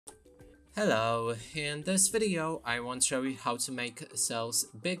Hello, in this video I want to show you how to make cells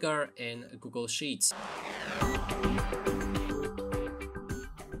bigger in Google Sheets.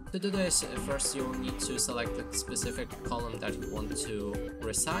 To do this, first you'll need to select the specific column that you want to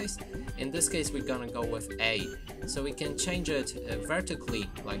resize. In this case we're gonna go with A, so we can change it vertically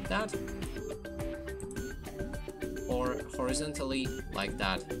like that or horizontally like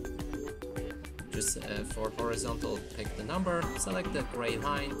that. Just for horizontal, pick the number, select the gray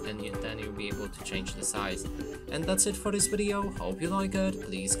line, and then you'll be able to change the size. And that's it for this video. Hope you like it.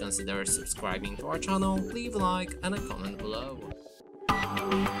 Please consider subscribing to our channel, leave a like and a comment below.